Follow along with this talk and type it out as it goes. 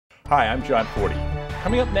Hi, I'm John Forde.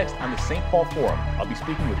 Coming up next on the St. Paul Forum, I'll be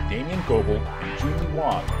speaking with Damian Goebel and Jun-Li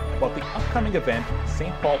Wang about the upcoming event,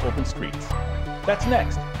 St. Paul Open Streets. That's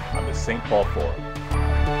next on the St. Paul Forum.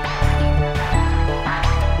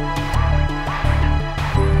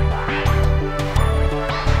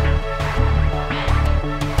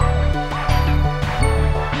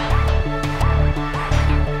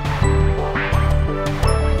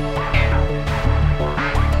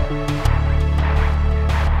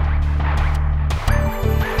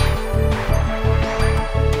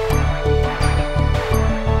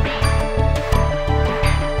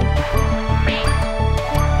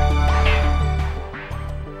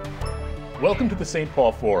 Welcome to the St.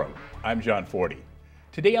 Paul Forum. I'm John Forde.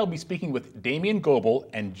 Today I'll be speaking with Damian Goebel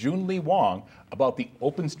and Jun-Li Wang about the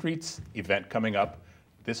Open Streets event coming up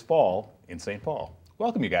this fall in St. Paul.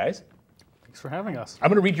 Welcome, you guys. Thanks for having us. I'm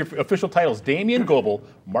going to read your official titles. Damian Goebel,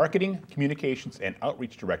 Marketing, Communications, and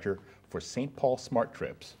Outreach Director for St. Paul Smart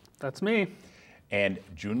Trips. That's me. And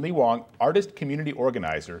Jun-Li Wang, Artist Community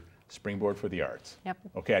Organizer, Springboard for the Arts. Yep.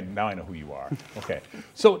 Okay, now I know who you are. Okay,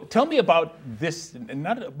 so tell me about this,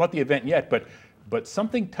 not about the event yet, but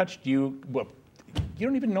something touched you. Well, you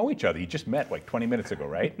don't even know each other. You just met like 20 minutes ago,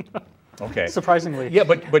 right? Okay. Surprisingly. Yeah,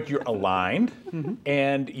 but you're aligned,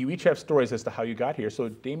 and you each have stories as to how you got here. So,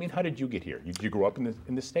 Damian, how did you get here? Did you grow up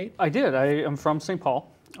in the state? I did. I am from St. Paul.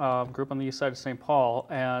 Grew up on the east side of St. Paul,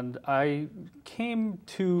 and I came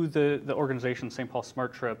to the organization St. Paul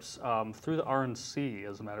Smart Trips through the RNC,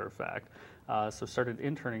 as a matter of fact. So started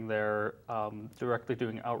interning there, directly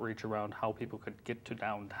doing outreach around how people could get to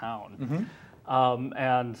downtown.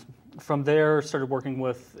 And from there, started working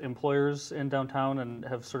with employers in downtown and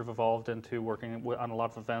have sort of evolved into working on a lot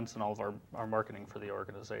of events and all of our marketing for the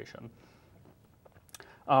organization.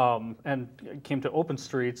 And came to Open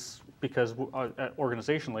Streets because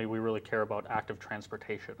organizationally we really care about active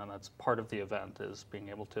transportation, and that's part of the event, is being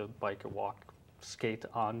able to bike or walk, skate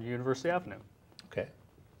on University Avenue. Okay.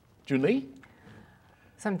 Jun-Li?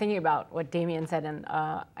 So I'm thinking about what Damian said, and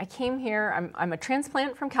I came here, I'm a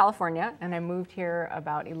transplant from California, and I moved here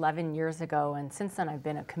about 11 years ago, and since then I've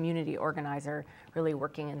been a community organizer, really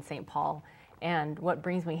working in St. Paul. And what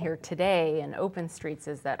brings me here today in Open Streets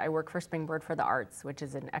is that I work for Springboard for the Arts, which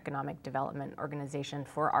is an economic development organization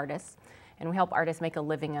for artists. And we help artists make a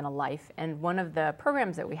living and a life. And one of the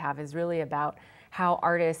programs that we have is really about how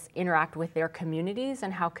artists interact with their communities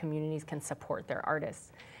and how communities can support their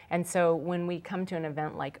artists. And so when we come to an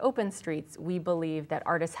event like Open Streets, we believe that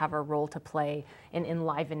artists have a role to play in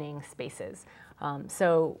enlivening spaces.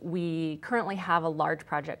 So we currently have a large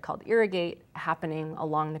project called Irrigate happening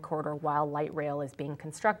along the corridor while light rail is being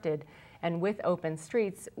constructed. And with Open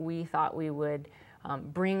Streets, we thought we would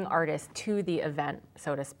bring artists to the event,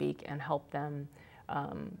 so to speak, and help them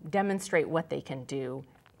demonstrate what they can do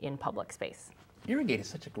in public space. Irrigate is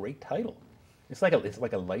such a great title. It's like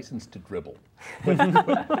a license to dribble. What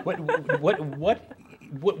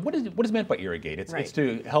is meant by irrigate? It's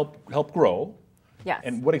to help grow. Yes.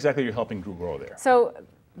 And what exactly are you helping grow there? So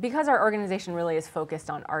because our organization really is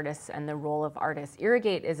focused on artists and the role of artists,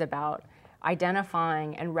 Irrigate is about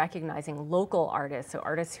identifying and recognizing local artists, so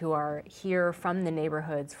artists who are here from the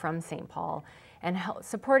neighborhoods, from St. Paul, and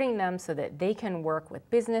supporting them so that they can work with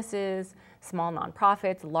businesses, small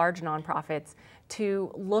nonprofits, large nonprofits,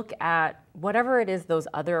 to look at whatever it is those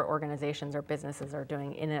other organizations or businesses are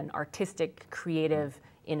doing in an artistic, creative,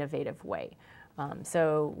 innovative way.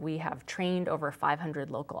 So we have trained over 500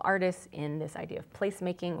 local artists in this idea of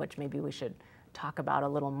placemaking, which maybe we should talk about a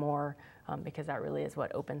little more because that really is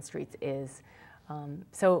what Open Streets is.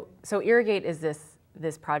 So Irrigate is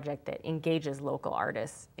this project that engages local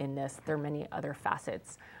artists in this. There are many other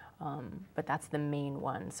facets, but that's the main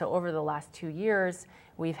one. So over the last 2 years,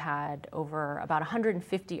 we've had over about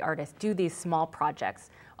 150 artists do these small projects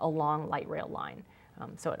along light rail line.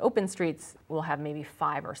 So at Open Streets, we'll have maybe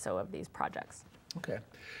 5 or so of these projects. Okay.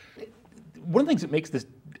 One of the things that makes this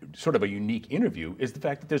sort of a unique interview is the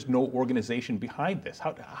fact that there's no organization behind this.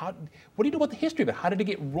 What do you know about the history of it? How did it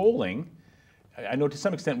get rolling? I know to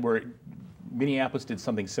some extent where Minneapolis did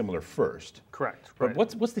something similar first. Correct. But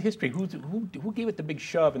what's the history? Who gave it the big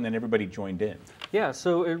shove and then everybody joined in? Yeah,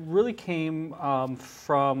 so it really came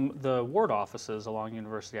from the ward offices along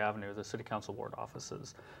University Avenue, the City Council ward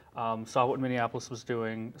offices. Saw what Minneapolis was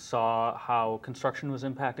doing, saw how construction was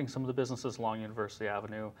impacting some of the businesses along University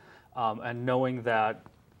Avenue, and knowing that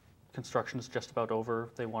construction is just about over,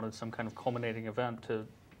 they wanted some kind of culminating event to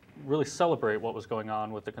really celebrate what was going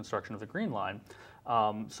on with the construction of the Green Line.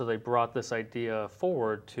 So they brought this idea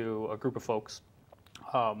forward to a group of folks,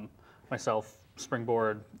 myself,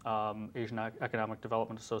 Springboard, Asian Economic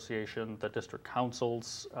Development Association, the district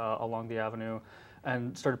councils along the avenue,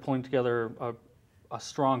 and started pulling together a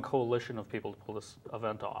strong coalition of people to pull this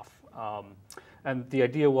event off. And the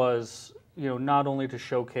idea was, not only to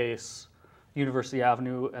showcase University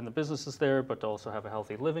Avenue and the businesses there, but to also have a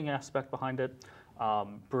healthy living aspect behind it.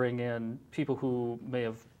 Bring in people who may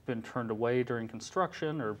have been turned away during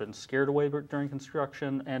construction or been scared away during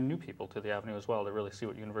construction, and new people to the avenue as well to really see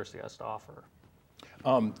what university has to offer.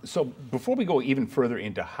 So before we go even further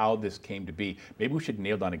into how this came to be, maybe we should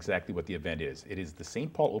nail down exactly what the event is. It is the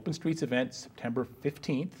St. Paul Open Streets event, September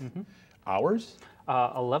 15th. Hours?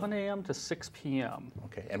 11 a.m. to 6 p.m.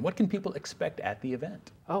 Okay, and what can people expect at the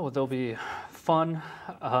event? Oh, there'll be fun,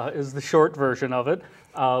 is the short version of it.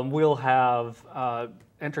 We'll have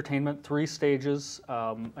entertainment, 3 stages,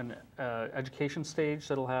 an education stage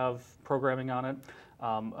that'll have programming on it,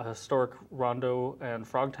 a historic rondo and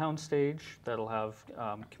Frogtown stage that'll have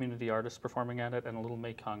community artists performing at it, and a little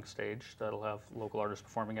Mekong stage that'll have local artists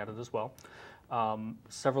performing at it as well.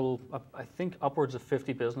 Several, I think upwards of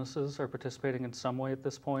 50 businesses are participating in some way at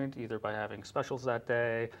this point, either by having specials that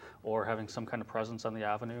day or having some kind of presence on the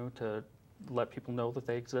avenue to let people know that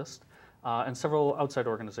they exist. And several outside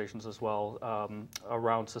organizations as well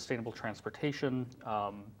around sustainable transportation,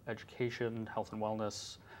 education, health and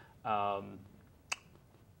wellness.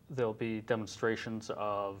 There'll be demonstrations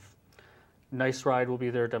of Nice Ride will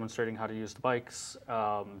be there demonstrating how to use the bikes.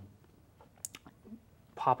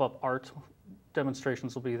 Pop-up art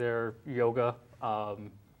demonstrations will be there, yoga,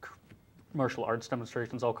 martial arts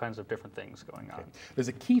demonstrations, all kinds of different things going on. There's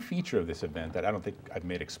a key feature of this event that I don't think I've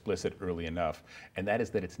made explicit early enough, and that is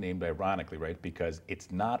that it's named ironically, right? Because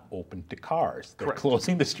it's not open to cars. They're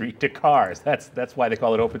closing the street to cars. That's why they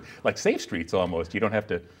call it open, like safe streets almost. You don't have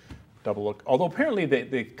to double look. Although apparently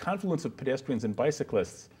the confluence of pedestrians and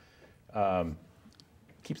bicyclists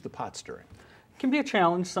keeps the pot stirring. Can be a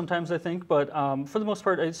challenge sometimes, I think, but for the most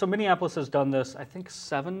part, so Minneapolis has done this, I think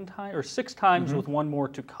 7 times or 6 times with one more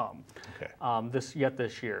to come. Okay. This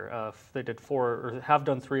year, they did 4 or have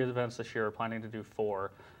done 3 events this year, are planning to do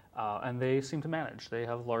 4, and they seem to manage. They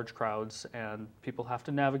have large crowds, and people have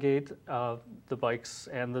to navigate. The bikes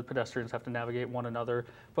and the pedestrians have to navigate one another,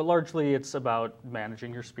 but largely it's about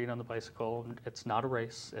managing your speed on the bicycle. It's not a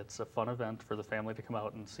race; it's a fun event for the family to come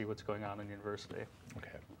out and see what's going on in university.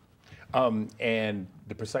 Okay. And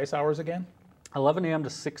the precise hours again? 11 a.m. to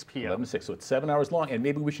 6 p.m. 11 to 6, so it's 7 hours long, and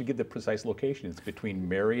maybe we should give the precise location. It's between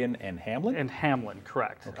Marion and Hamlin? And Hamlin,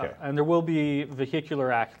 correct. Okay. And there will be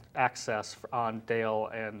vehicular access on Dale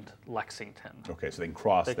and Lexington. Okay, so they can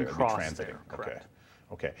cross there. They can cross transiting. there, correct.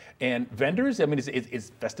 Okay. And vendors, I mean,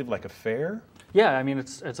 is festive like a fair? Yeah, I mean,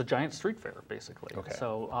 it's a giant street fair, basically. Okay.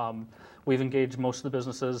 So we've engaged most of the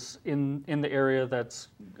businesses in the area that's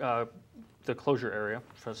the closure area,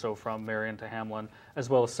 so from Marion to Hamlin, as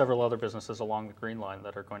well as several other businesses along the Green Line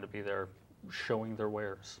that are going to be there showing their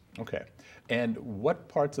wares. Okay. And what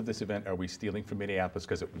parts of this event are we stealing from Minneapolis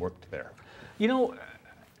because it worked there?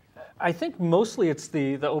 I think mostly it's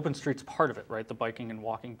the open streets part of it, right? The biking and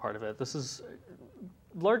walking part of it. This is,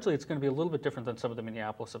 largely it's going to be a little bit different than some of the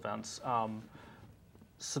Minneapolis events,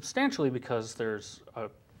 substantially because there's a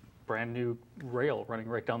brand new rail running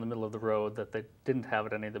right down the middle of the road that they didn't have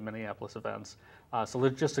at any of the Minneapolis events. So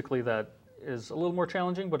logistically that is a little more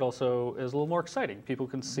challenging, but also is a little more exciting. People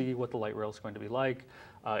can see what the light rail is going to be like,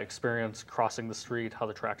 experience crossing the street, how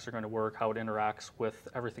the tracks are going to work, how it interacts with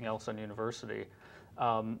everything else on University.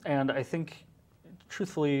 And I think,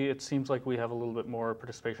 truthfully, it seems like we have a little bit more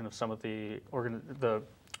participation of some of the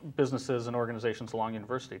businesses and organizations along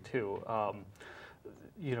University too.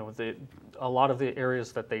 A lot of the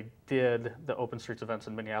areas that they did the open streets events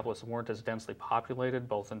in Minneapolis weren't as densely populated,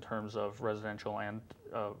 both in terms of residential and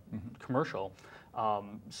commercial.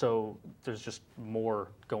 So there's just more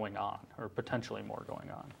going on, or potentially more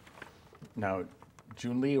going on. Now,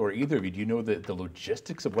 Jun-Li or either of you, do you know the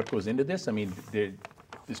logistics of what goes into this? I mean,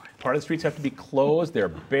 this part of the streets have to be closed, there are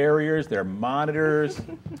barriers, there are monitors.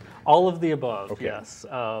 All of the above, okay. Yes.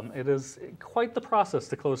 It is quite the process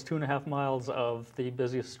to close 2.5 miles of the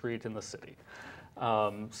busiest street in the city.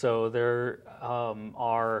 So there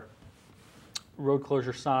are road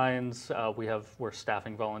closure signs. We're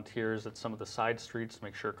staffing volunteers at some of the side streets to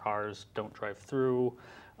make sure cars don't drive through.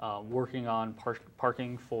 Working on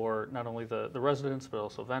parking for not only the residents, but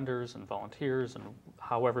also vendors and volunteers, and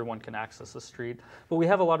how everyone can access the street. But we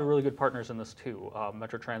have a lot of really good partners in this too.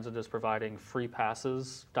 Metro Transit is providing free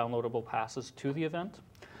passes, downloadable passes to the event.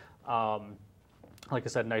 Like I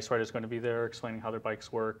said, Nice Ride is going to be there explaining how their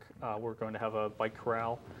bikes work. We're going to have a bike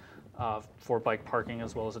corral for bike parking,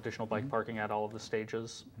 as well as additional bike parking at all of the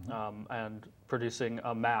stages, and producing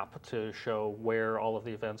a map to show where all of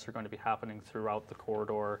the events are going to be happening throughout the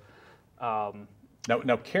corridor.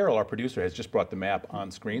 Now, Carol, our producer, has just brought the map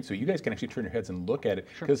on screen, so you guys can actually turn your heads and look at it.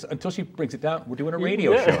 Because until she brings it down, we're doing a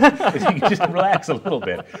radio show. So you can just relax a little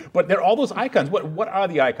bit. But there are all those icons. What are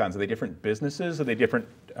the icons? Are they different businesses? Are they different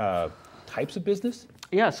types of business?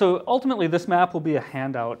 Yeah. So ultimately, this map will be a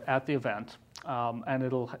handout at the event, and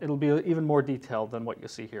it'll be even more detailed than what you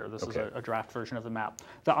see here. This is a draft version of the map.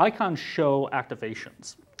 The icons show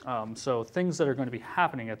activations. So things that are going to be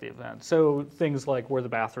happening at the event. So things like where the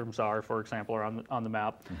bathrooms are, for example, are on the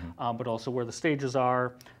map, but also where the stages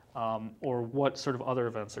are, or what sort of other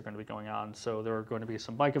events are going to be going on. So there are going to be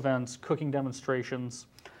some bike events, cooking demonstrations,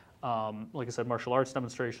 like I said, martial arts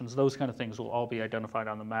demonstrations. Those kind of things will all be identified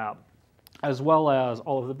on the map, as well as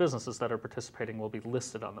all of the businesses that are participating will be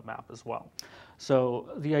listed on the map as well. So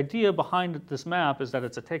the idea behind this map is that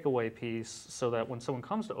it's a takeaway piece so that when someone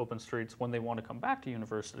comes to Open Streets, when they want to come back to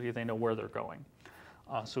university, they know where they're going.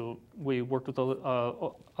 So we worked with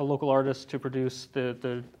a local artist to produce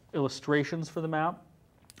the illustrations for the map,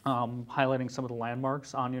 highlighting some of the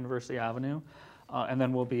landmarks on University Avenue, and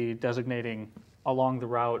then we'll be designating along the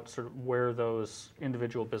route sort of where those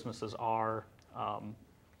individual businesses are,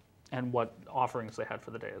 and what offerings they had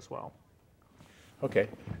for the day as well. Okay.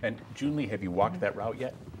 And Jun-Li, have you walked that route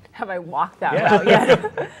yet? Have I walked that route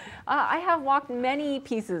yet? I have walked many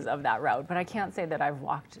pieces of that route, but I can't say that I've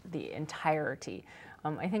walked the entirety.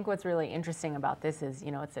 I think what's really interesting about this is,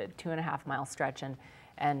 it's a 2.5 mile stretch,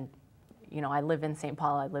 and I live in St.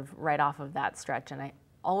 Paul. I live right off of that stretch, and I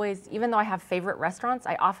always, even though I have favorite restaurants,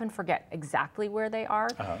 I often forget exactly where they are.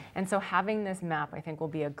 And so having this map, I think, will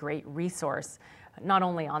be a great resource, not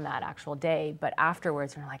only on that actual day, but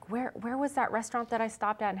afterwards. You're like, where was that restaurant that I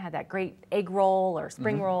stopped at and had that great egg roll or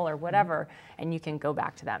spring roll or whatever? And you can go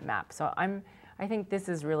back to that map. So I think this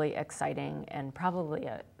is really exciting and probably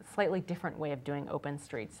a slightly different way of doing Open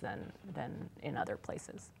Streets than in other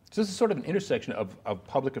places. So this is sort of an intersection of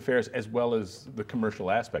public affairs as well as the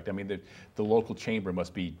commercial aspect. I mean, the local chamber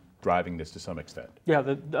must be driving this to some extent. Yeah,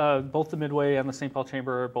 both the Midway and the St. Paul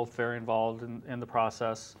Chamber are both very involved in the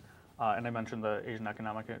process. And I mentioned the Asian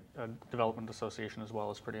Economic Development Association as well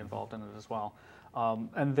is pretty involved in it as well.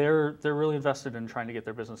 And they're really invested in trying to get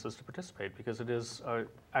their businesses to participate because it is an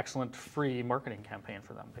excellent free marketing campaign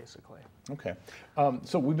for them, basically. Okay.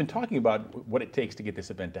 So we've been talking about what it takes to get this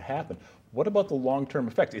event to happen. What about the long-term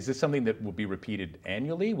effects? Is this something that will be repeated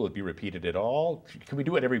annually? Will it be repeated at all? Can we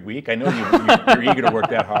do it every week? I know you're eager to work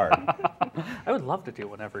that hard. I would love to do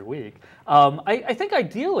one every week. I think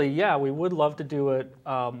ideally, yeah, we would love to do it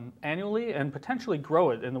annually and potentially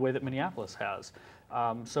grow it in the way that Minneapolis has.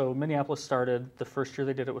 So Minneapolis started, the first year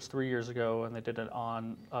they did it was 3 years ago, and they did it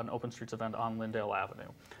on an Open Streets event on Lyndale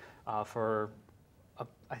Avenue for,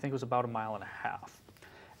 I think it was about 1.5 miles.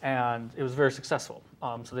 And it was very successful.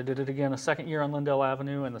 So they did it again a second year on Lyndale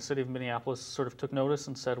Avenue, and the city of Minneapolis sort of took notice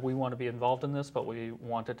and said, we want to be involved in this, but we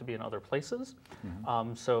want it to be in other places.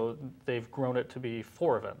 So they've grown it to be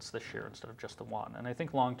 4 events this year instead of just the 1. And I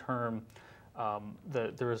think long term,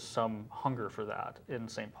 there is some hunger for that in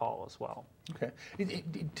St. Paul as well. Okay.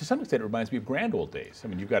 To some extent, it reminds me of Grand Old Days. I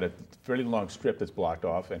mean, you've got a fairly long strip that's blocked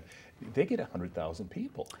off, and they get 100,000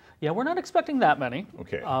 people. Yeah, we're not expecting that many,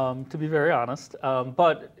 to be very honest.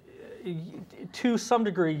 But to some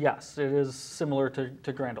degree, yes, it is similar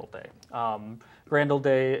to Grand Old Day. Grand Old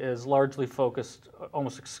Day is largely focused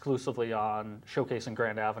almost exclusively on showcasing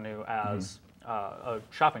Grand Avenue as a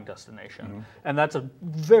shopping destination. And that's a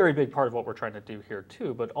very big part of what we're trying to do here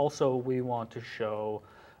too, but also we want to show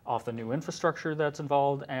off the new infrastructure that's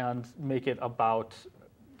involved and make it about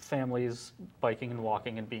families biking and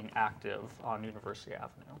walking and being active on University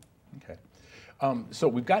Avenue. Okay. So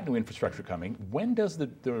we've got new infrastructure coming. When does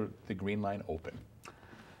the Green Line open?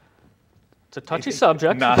 It's a touchy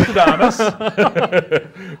subject. Nostradamus.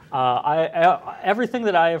 Everything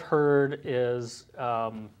that I have heard is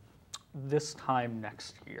this time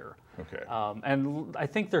next year. Okay. And I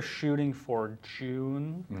think they're shooting for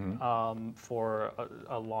June for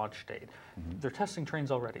a launch date. They're testing trains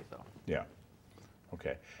already, though. Yeah.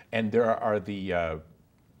 Okay. And there are the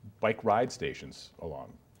bike ride stations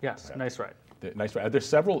along. Yes, Nice Ride. Nice Ride. Are there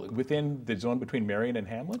several within the zone between Marion and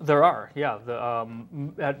Hamlin? There are, yeah.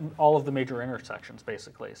 At all of the major intersections,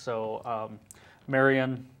 basically. So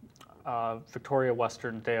Marion, Victoria,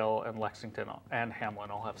 Western, Dale, and Lexington and Hamlin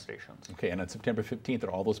all have stations. Okay, and on September 15th,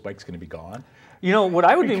 are all those bikes going to be gone? You know, what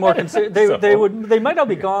I would be more concerned, they might all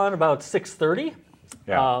be gone about 6:30.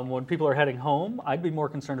 Yeah. When people are heading home, I'd be more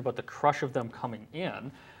concerned about the crush of them coming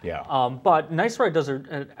in. Yeah. But Nice Ride does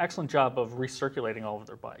an excellent job of recirculating all of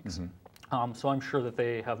their bikes. So I'm sure that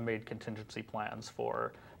they have made contingency plans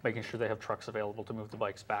for making sure they have trucks available to move the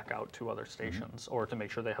bikes back out to other stations, or to make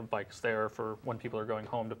sure they have bikes there for when people are going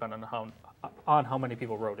home, depending on how many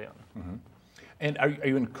people rode in. And are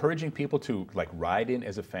you encouraging people to like ride in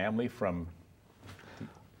as a family from?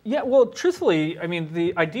 Yeah, well, truthfully, I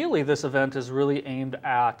mean, ideally this event is really aimed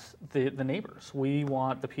at the neighbors. We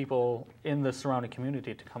want the people in the surrounding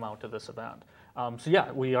community to come out to this event. So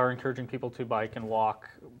yeah, we are encouraging people to bike and walk,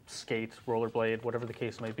 skate, rollerblade, whatever the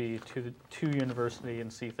case may be, to university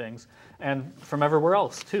and see things, and from everywhere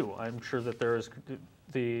else too. I'm sure that there's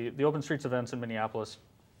the Open Streets events in Minneapolis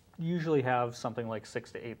usually have something like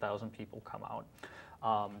 6,000 to 8,000 people come out,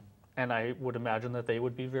 and I would imagine that they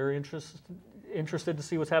would be very interested to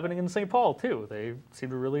see what's happening in St. Paul too. They seem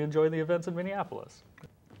to really enjoy the events in Minneapolis.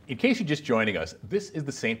 In case you're just joining us, this is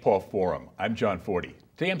the St. Paul Forum. I'm John Forde.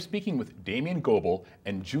 Today I'm speaking with Damian Goebel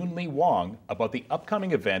and Jun-Li Wang about the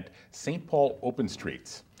upcoming event, St. Paul Open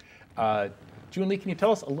Streets. Jun-Li, can you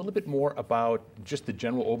tell us a little bit more about just the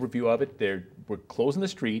general overview of it? We're closing the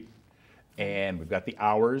street, and we've got the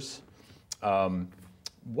hours.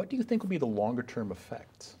 What do you think will be the longer term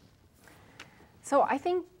effects? So I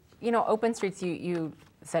think, Open Streets, you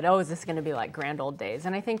said, oh, is this going to be like grand old days?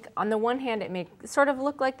 And I think on the one hand, it may sort of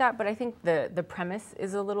look like that, but I think the premise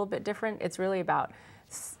is a little bit different. It's really about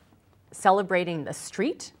celebrating the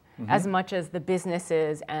street as much as the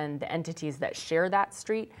businesses and the entities that share that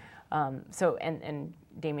street. And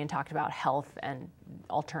Damian talked about health and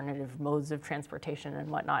alternative modes of transportation and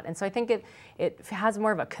whatnot. And so I think it has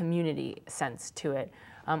more of a community sense to it.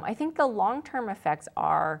 I think the long-term effects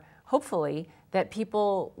are hopefully that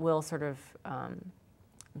people will sort of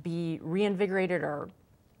be reinvigorated or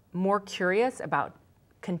more curious about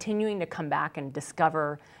continuing to come back and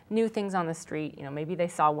discover new things on the street. Maybe they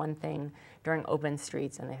saw one thing during Open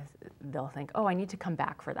Streets and they'll think, oh, I need to come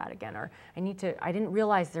back for that again, or I didn't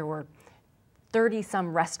realize there were 30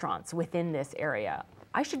 some restaurants within this area.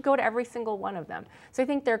 I should go to every single one of them. So I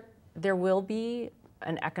think there will be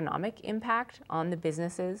an economic impact on the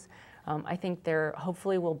businesses. I think there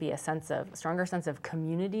hopefully will be a stronger sense of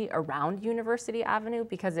community around University Avenue,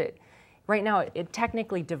 because right now it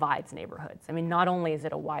technically divides neighborhoods. I mean, not only is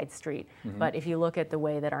it a wide street, but if you look at the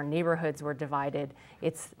way that our neighborhoods were divided,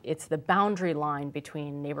 it's the boundary line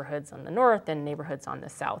between neighborhoods on the north and neighborhoods on the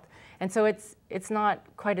south. And so it's not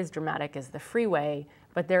quite as dramatic as the freeway,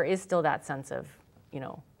 but there is still that sense of,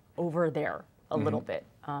 over there a little bit.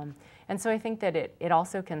 And so I think that it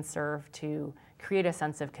also can serve to create a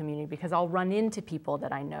sense of community, because I'll run into people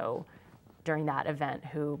that I know during that event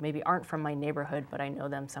who maybe aren't from my neighborhood, but I know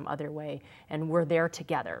them some other way, and we're there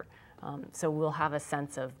together. So we'll have a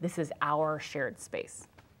sense of this is our shared space.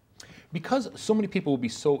 Because so many people will be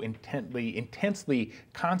so intensely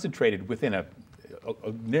concentrated within a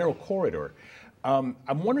narrow corridor, I'm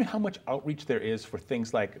wondering how much outreach there is for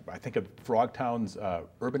things like, I think of Frogtown's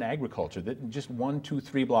urban agriculture, that just 1, 2,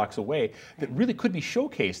 3 blocks away, that really could be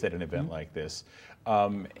showcased at an event like this. Are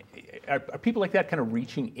people like that kind of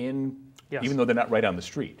reaching in, Yes. even though they're not right on the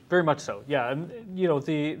street? Very much so, yeah. And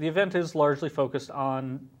the event is largely focused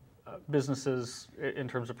on businesses, in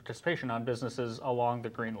terms of participation, on businesses along the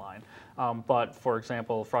Green Line. But for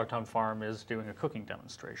example, Frogtown Farm is doing a cooking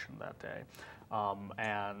demonstration that day.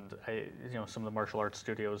 And some of the martial arts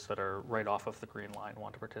studios that are right off of the Green Line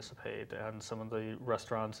want to participate, and some of the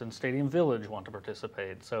restaurants in Stadium Village want to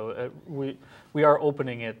participate. So we are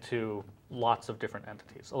opening it to lots of different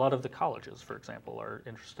entities. A lot of the colleges, for example, are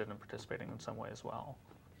interested in participating in some way as well.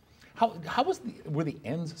 How were the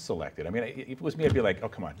ends selected? I mean, if it was me, I'd be like, oh,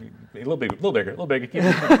 come on, a little bigger.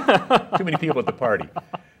 Too many people at the party.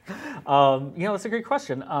 That's a great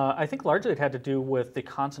question. I think largely it had to do with the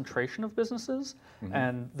concentration of businesses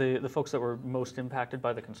and the folks that were most impacted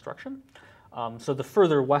by the construction. So the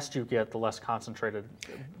further west you get, the less concentrated.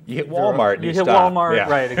 You hit Walmart. You hit Walmart, yeah.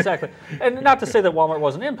 Right, exactly. And not to say that Walmart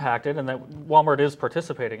wasn't impacted, and that Walmart is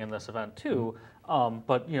participating in this event too.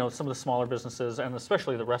 But some of the smaller businesses, and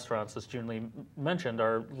especially the restaurants, as Jun-Li mentioned,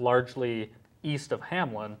 are largely east of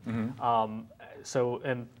Hamlin.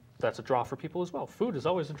 And that's a draw for people as well. Food is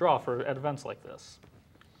always a draw at events like this.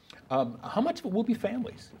 How much of it will be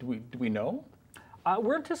families? Do we know?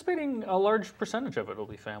 We're anticipating a large percentage of it will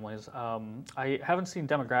be families. I haven't seen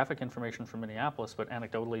demographic information from Minneapolis, but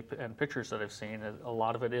anecdotally and pictures that I've seen, a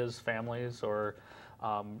lot of it is families or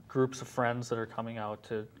groups of friends that are coming out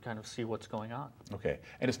to kind of see what's going on. Okay.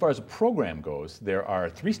 And as far as the program goes, there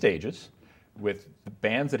are 3 stages with the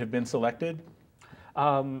bands that have been selected.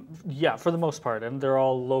 Yeah, for the most part, and they're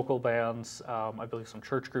all local bands. I believe some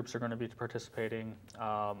church groups are going to be participating.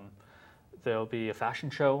 There'll be a fashion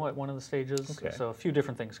show at one of the stages, Okay. so a few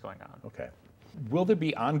different things going on. Okay. Will there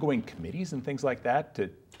be ongoing committees and things like that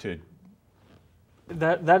to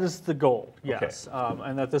That is the goal, yes,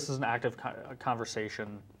 and that this is an active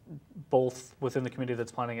conversation, both within the committee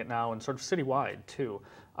that's planning it now and sort of citywide too.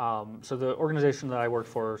 So the organization that I work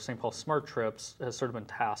for, St. Paul Smart Trips, has sort of been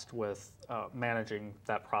tasked with managing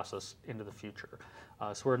that process into the future.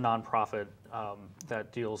 So we're a nonprofit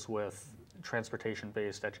that deals with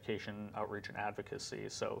transportation-based education, outreach, and advocacy.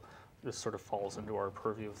 So this sort of falls into our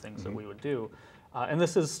purview of things that we would do. And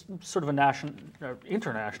this is sort of a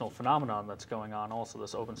international phenomenon that's going on also,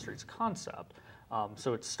 this open streets concept.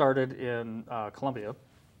 So it started in Columbia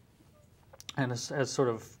and has sort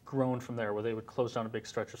of grown from there, where they would close down a big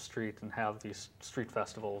stretch of street and have these street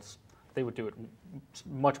festivals. They would do it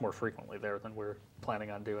much more frequently there than we're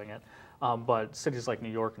planning on doing it. But cities like New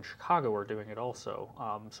York and Chicago are doing it also.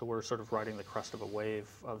 So we're sort of riding the crest of a wave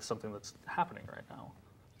of something that's happening right now.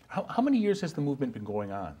 how many years has the movement been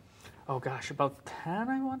going on? Oh gosh, about 10,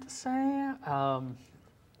 I want to say.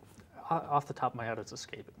 Off the top of my head, it's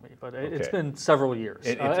escaping me, but it's been several years.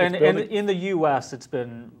 And in the U.S., it's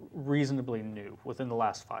been reasonably new within the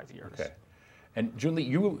last 5 years. Okay. And Jun-Li,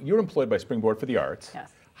 you're employed by Springboard for the Arts.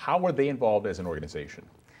 Yes. How are they involved as an organization?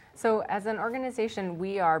 So as an organization,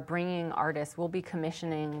 we are bringing artists. We'll be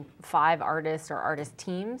commissioning 5 artists or artist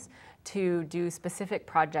teams to do specific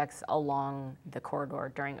projects along the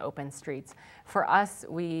corridor during open streets. For us,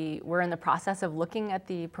 we're in the process of looking at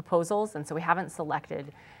the proposals, and so we haven't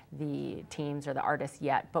selected the teams or the artists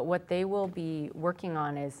yet. But what they will be working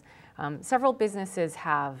on is several businesses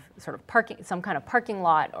have sort of some kind of parking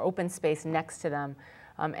lot or open space next to them.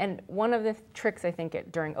 And one of the tricks, I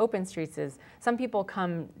think, during open streets is some people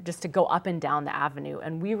come just to go up and down the avenue,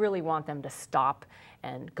 and we really want them to stop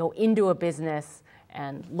and go into a business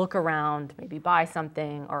and look around, maybe buy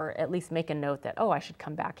something, or at least make a note that, oh, I should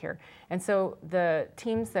come back here. And so the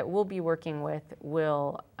teams that we'll be working with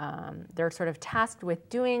they're sort of tasked with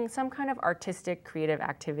doing some kind of artistic, creative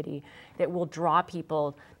activity that will draw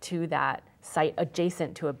people to that site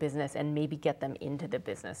adjacent to a business and maybe get them into the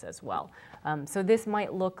business as well. So this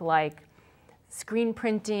might look like screen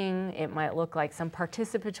printing, it might look like some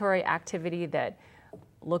participatory activity that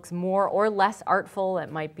looks more or less artful.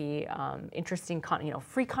 It might be interesting,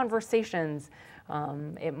 free conversations.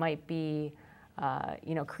 It might be,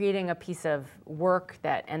 creating a piece of work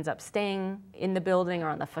that ends up staying in the building or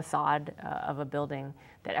on the facade of a building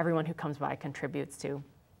that everyone who comes by contributes to.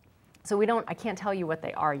 So I can't tell you what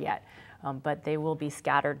they are yet, but they will be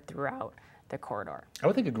scattered throughout the corridor. I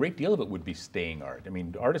would think a great deal of it would be staying art. I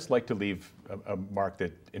mean, artists like to leave a mark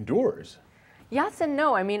that endures. Yes and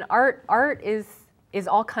no. I mean, art is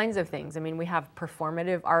all kinds of things. I mean, we have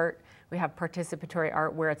performative art, we have participatory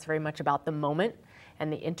art where it's very much about the moment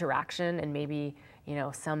and the interaction and maybe,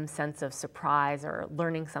 some sense of surprise or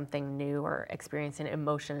learning something new or experiencing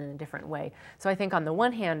emotion in a different way. So I think on the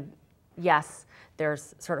one hand, yes,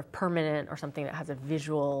 there's sort of permanent or something that has a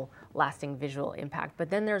lasting visual impact, but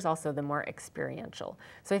then there's also the more experiential.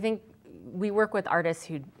 So I think we work with artists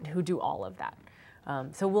who do all of that.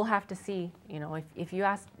 So we'll have to see, if you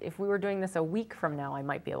asked, if we were doing this a week from now, I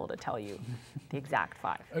might be able to tell you the exact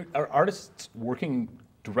 5. Are artists working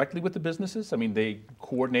directly with the businesses? I mean, they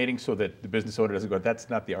coordinating so that the business owner doesn't go, that's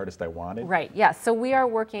not the artist I wanted? Right, yeah. So we are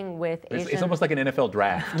working with It's almost like an NFL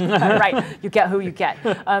draft. Right, you get who you get.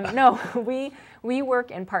 No, we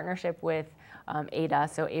work in partnership with ADA,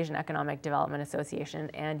 so Asian Economic Development Association,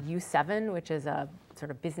 and U7, which is a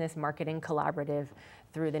sort of business marketing collaborative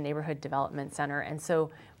through the Neighborhood Development Center. And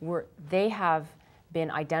so they have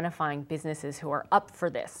been identifying businesses who are up for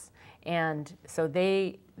this. And so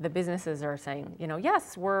the businesses are saying,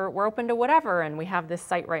 yes, we're open to whatever, and we have this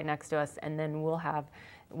site right next to us, and then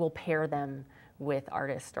we'll pair them with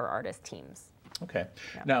artists or artist teams. Okay.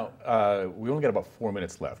 Yeah. Now, we only got about 4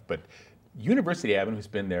 minutes left, but University Avenue has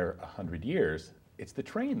been there 100 years. It's the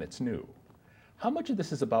train that's new. How much of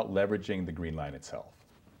this is about leveraging the Green Line itself?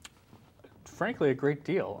 Frankly, a great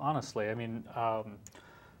deal, honestly. I mean,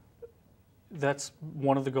 that's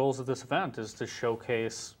one of the goals of this event, is to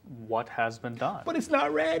showcase what has been done. But it's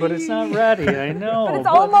not ready. But it's not ready, I know. But it's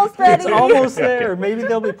almost ready. It's almost there. Maybe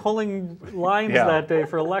they'll be pulling lines that day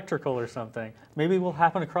for electrical or something. Maybe we'll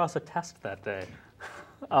happen across a test that day.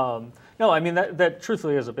 No, I mean, that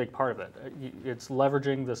truthfully is a big part of it. It's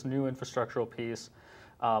leveraging this new infrastructural piece.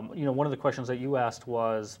 One of the questions that you asked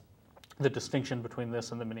was, the distinction between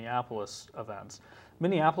this and the Minneapolis events.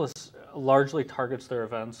 Minneapolis largely targets their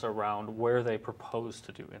events around where they propose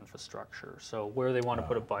to do infrastructure. So where they want to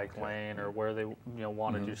put a bike lane, or where they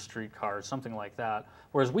want to do streetcars, something like that.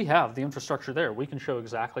 Whereas we have the infrastructure there. We can show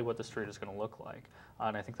exactly what the street is going to look like.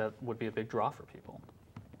 And I think that would be a big draw for people.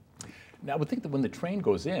 Now, I would think that when the train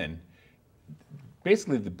goes in,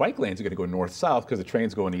 basically the bike lanes are going to go north-south because the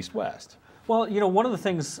train's going east-west. Well, one of the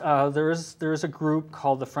things, there is a group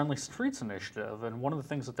called the Friendly Streets Initiative, and one of the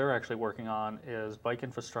things that they're actually working on is bike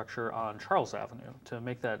infrastructure on Charles Avenue to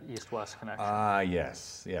make that east-west connection.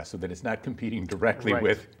 Yes, yeah, so that it's not competing directly Right.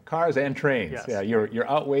 with cars and trains. Yes. Yeah, you're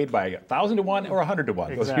outweighed by 1,000 to 1 or 100 to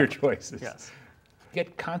 1. Those are your Exactly. choices. Yes.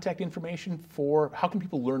 Get contact information for, how can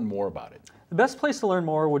people learn more about it? The best place to learn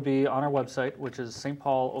more would be on our website, which is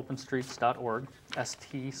stpaulopenstreets.org,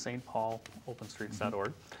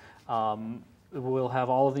 ststpaulOpenstreets.org. We'll have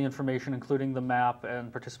all of the information, including the map and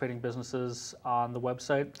participating businesses, on the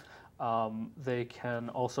website. They can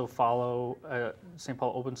also follow St.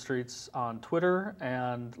 Paul Open Streets on Twitter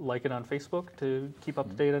and like it on Facebook to keep up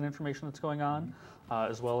to date on information that's going on,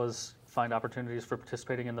 as well as find opportunities for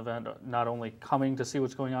participating in the event, not only coming to see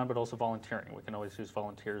what's going on, but also volunteering. We can always use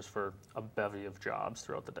volunteers for a bevy of jobs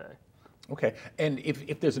throughout the day. Okay, and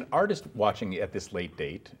if there's an artist watching at this late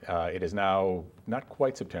date, it is now not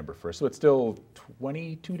quite September 1st, so it's still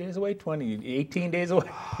 22 days away, 18 days away,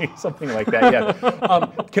 something like that, yeah.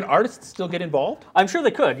 Can artists still get involved? I'm sure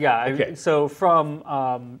they could, yeah. Okay. So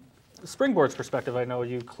from Springboard's perspective, I know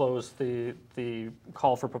you closed the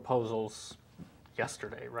call for proposals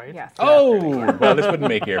yesterday, right? Yes. Oh, well, this wouldn't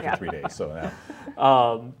make air for 3 days, so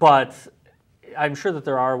now. But I'm sure that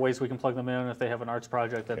there are ways we can plug them in if they have an arts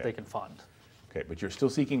project that they can fund. Okay, but you're still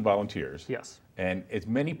seeking volunteers. Yes. And as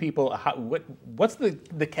many people, what's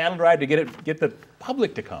the cattle drive to get the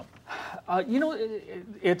public to come?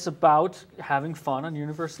 It's about having fun on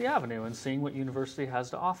University Avenue and seeing what University has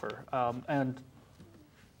to offer. And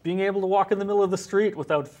being able to walk in the middle of the street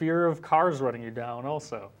without fear of cars running you down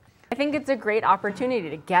also. I think it's a great opportunity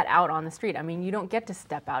to get out on the street. I mean, you don't get to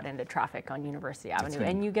step out into traffic on University Avenue,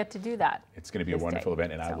 and you get to do that. It's going to be a wonderful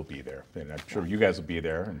event, and I will be there. And I'm sure you guys will be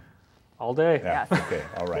there. And all day. yeah, Yes. okay,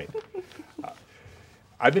 all right.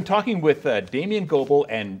 I've been talking with Damian Goebel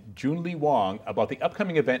and Jun-Li Wang about the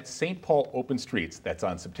upcoming event, St. Paul Open Streets. That's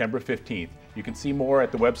on September 15th. You can see more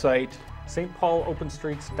at the website.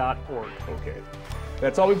 stpaulopenstreets.org. Okay.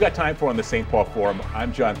 That's all we've got time for on the St. Paul Forum.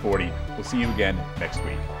 I'm John Forde. We'll see you again next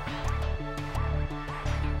week.